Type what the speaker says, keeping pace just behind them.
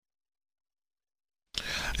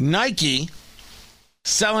Nike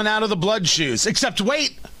selling out of the blood shoes. Except,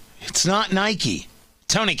 wait, it's not Nike.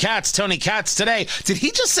 Tony Katz today. Did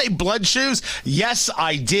he just say blood shoes? Yes,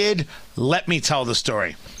 I did. Let me tell the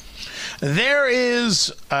story. There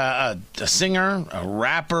is a singer, a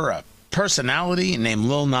rapper, a personality named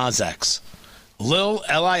Lil Nas X. Lil,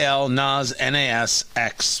 L-I-L, Nas,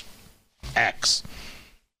 N-A-S-X. X.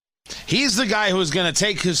 He's the guy who's going to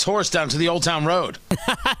take his horse down to the Old Town Road.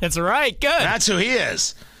 That's right. Good. That's who he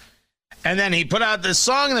is. And then he put out this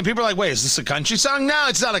song, and then people are like, wait, is this a country song? No,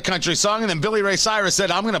 it's not a country song. And then Billy Ray Cyrus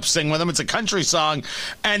said, I'm going to sing with him. It's a country song.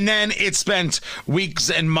 And then it spent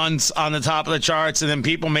weeks and months on the top of the charts, and then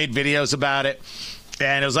people made videos about it.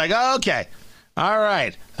 And it was like, oh, okay. All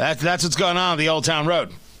right. That's what's going on the Old Town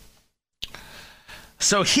Road.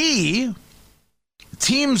 So he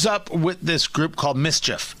teams up with this group called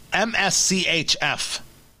Mischief, M-S-C-H-F,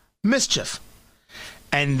 Mischief.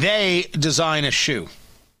 And they design a shoe.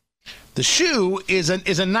 The shoe is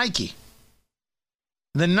a Nike.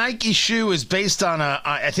 The Nike shoe is based on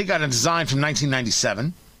a design from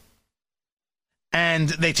 1997. And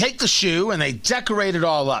they take the shoe and they decorate it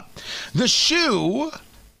all up. The shoe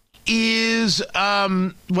is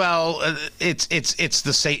it's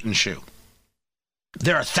the Satan shoe.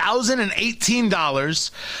 They're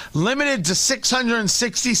 $1,018, limited to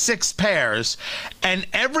 666 pairs, and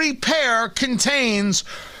every pair contains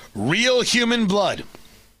real human blood.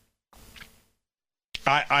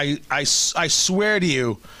 I swear to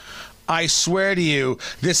you,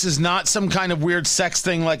 this is not some kind of weird sex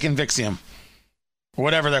thing like Invixium, or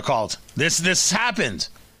whatever they're called. This happened.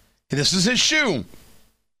 This is his shoe.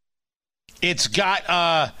 It's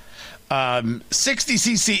got 60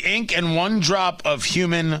 cc ink and 1 drop of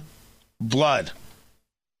human blood,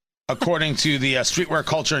 according to the streetwear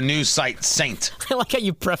culture news site Saint. I like how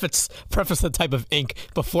you preface the type of ink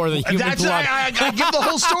before the human blood. I give the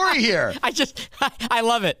whole story here. I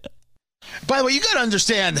love it. By the way, you got to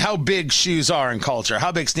understand how big shoes are in culture,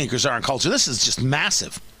 how big sneakers are in culture. This is just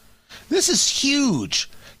massive. This is huge.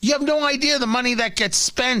 You have no idea the money that gets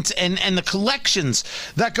spent and the collections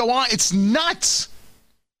that go on. It's nuts.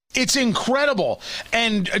 It's incredible.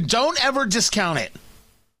 And don't ever discount it,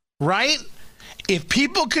 right? If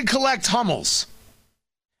people could collect Hummels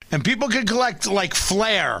and people could collect like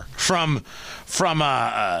Flair from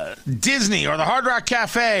Disney or the Hard Rock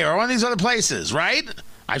Cafe or one of these other places, right?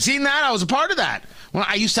 I've seen that. I was a part of that. Well,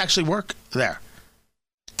 I used to actually work there.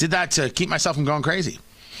 Did that to keep myself from going crazy.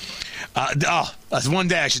 One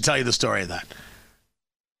day I should tell you the story of that.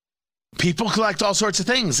 People collect all sorts of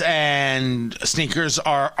things, and sneakers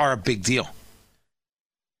are a big deal.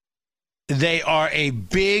 They are a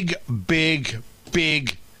big, big,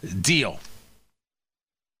 big deal.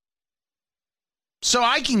 So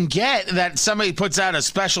I can get that somebody puts out a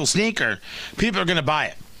special sneaker, people are going to buy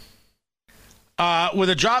it. With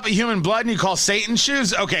a drop of human blood and you call Satan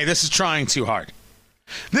shoes? Okay, this is trying too hard.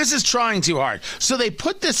 So they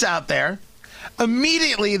put this out there.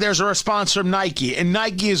 Immediately, there's a response from Nike, and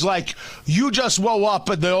Nike is like, you just woke up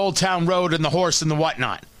at the Old Town Road and the horse and the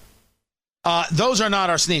whatnot. Those are not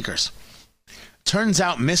our sneakers. Turns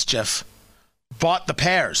out Mischief bought the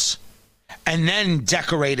pairs and then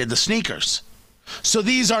decorated the sneakers. So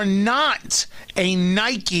these are not a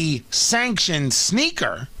Nike-sanctioned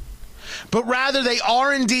sneaker, but rather they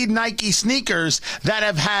are indeed Nike sneakers that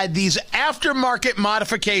have had these aftermarket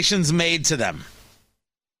modifications made to them.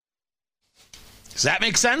 Does that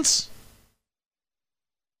make sense?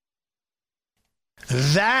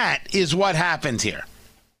 That is what happened here.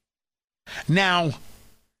 Now,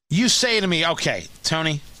 you say to me, okay,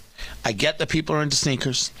 Tony, I get that people are into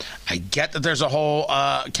sneakers. I get that there's a whole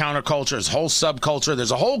counterculture, there's a whole subculture,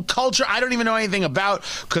 there's a whole culture I don't even know anything about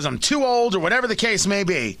because I'm too old or whatever the case may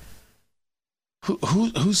be.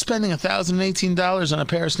 Who's spending $1,018 on a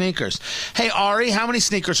pair of sneakers? Hey, Ari, how many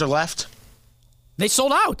sneakers are left? They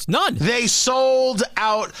sold out. None. They sold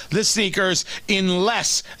out the sneakers in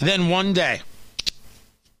less than 1 day.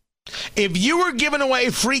 If you were giving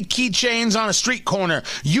away free keychains on a street corner,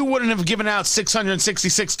 you wouldn't have given out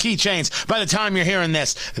 666 keychains by the time you're hearing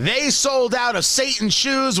this. They sold out of Satan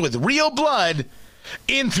shoes with real blood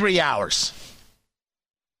in 3 hours.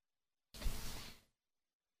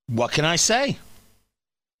 What can I say?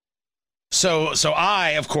 So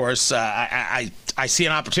I, of course, I see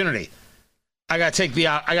an opportunity. I gotta take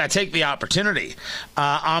the opportunity.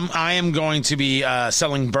 I am going to be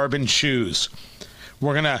selling bourbon shoes.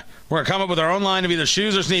 We're gonna come up with our own line of either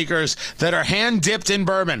shoes or sneakers that are hand dipped in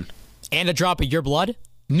bourbon. And a drop of your blood?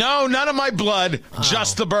 No, none of my blood. Oh.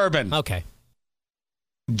 Just the bourbon. Okay.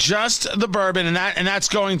 Just the bourbon, and that's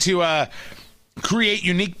going to create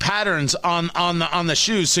unique patterns on the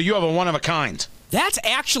shoes, so you have a one of a kind. That's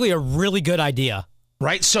actually a really good idea.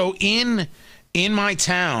 Right? So in my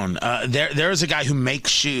town, there's a guy who makes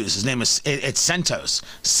shoes. His name is Centos,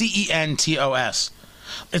 Centos.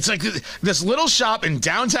 It's like this little shop in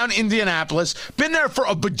downtown Indianapolis. Been there for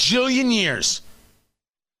a bajillion years,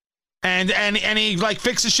 and he like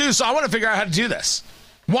fixes shoes. So I want to figure out how to do this.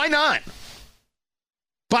 Why not?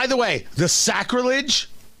 By the way, the sacrilege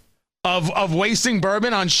of wasting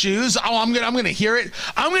bourbon on shoes. Oh, I'm gonna hear it.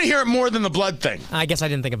 I'm gonna hear it more than the blood thing. I guess I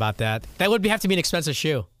didn't think about that. That would have to be an expensive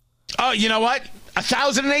shoe. Oh, you know what?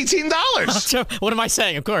 $1,018. What am I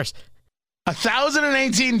saying? Of course.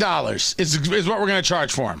 $1,018 is what we're gonna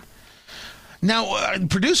charge for him. Now,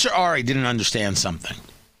 producer Ari didn't understand something.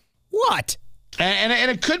 What? And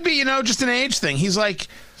it could be, just an age thing. He's like,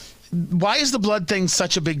 why is the blood thing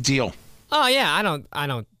such a big deal? Oh yeah, I don't.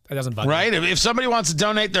 It doesn't bug me. Right? If somebody wants to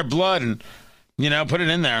donate their blood and put it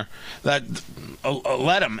in there, that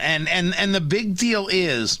let them. And the big deal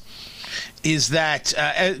is that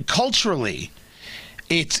culturally,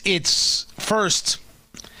 it's first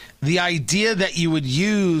the idea that you would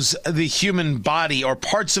use the human body or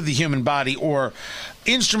parts of the human body or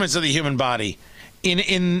instruments of the human body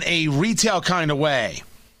in a retail kind of way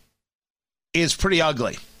is pretty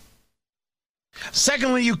ugly.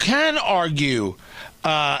 Secondly, you can argue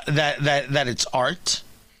that it's art.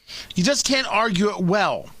 You just can't argue it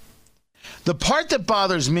well. The part that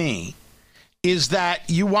bothers me is that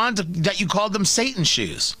you called them Satan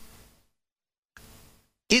shoes.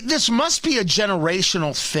 This must be a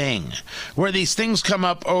generational thing where these things come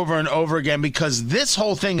up over and over again because this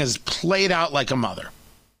whole thing is played out like a mother.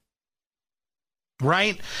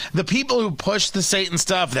 Right? The people who push the Satan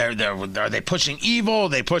stuff, are they pushing evil? Are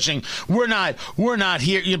they pushing, we're not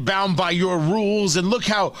here, you're bound by your rules, and look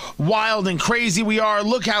how wild and crazy we are.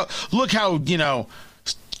 Look how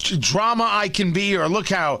drama I can be, or look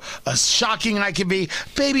how shocking I can be.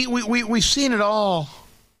 Baby, we've seen it all.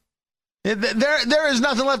 There is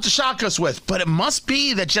nothing left to shock us with, but it must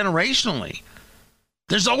be that generationally,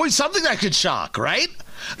 there's always something that could shock, right?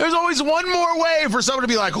 There's always one more way for someone to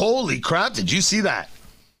be like, holy crap, did you see that?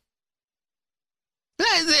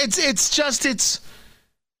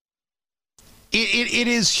 It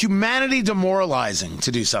is humanity demoralizing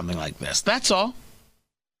to do something like this. That's all.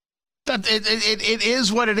 It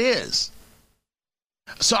is what it is.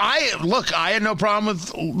 So I had no problem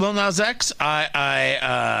with Lil Nas X.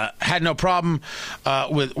 I had no problem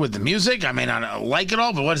with the music. I may not like it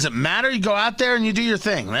all, but what does it matter? You go out there and you do your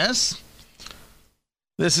thing.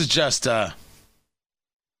 This is just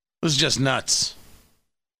nuts.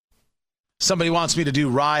 Somebody wants me to do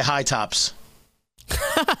rye high tops.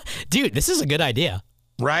 Dude, this is a good idea.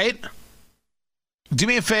 Right? Do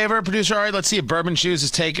me a favor, producer Ari. Let's see if Bourbon Shoes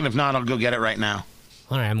is taken. If not, I'll go get it right now.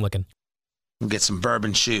 All right, I'm looking. We'll get some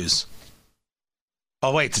Bourbon Shoes.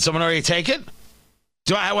 Oh, wait. Did someone already take it?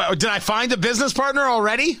 Did I find a business partner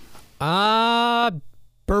already?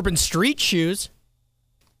 Bourbon Street Shoes.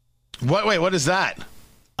 What is that?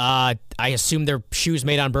 I assume they're shoes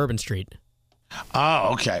made on Bourbon Street.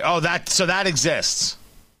 Oh, okay. Oh, that exists.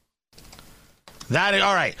 All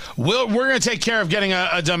right. We're going to take care of getting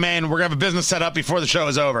a domain. We're going to have a business set up before the show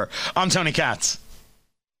is over. I'm Tony Katz.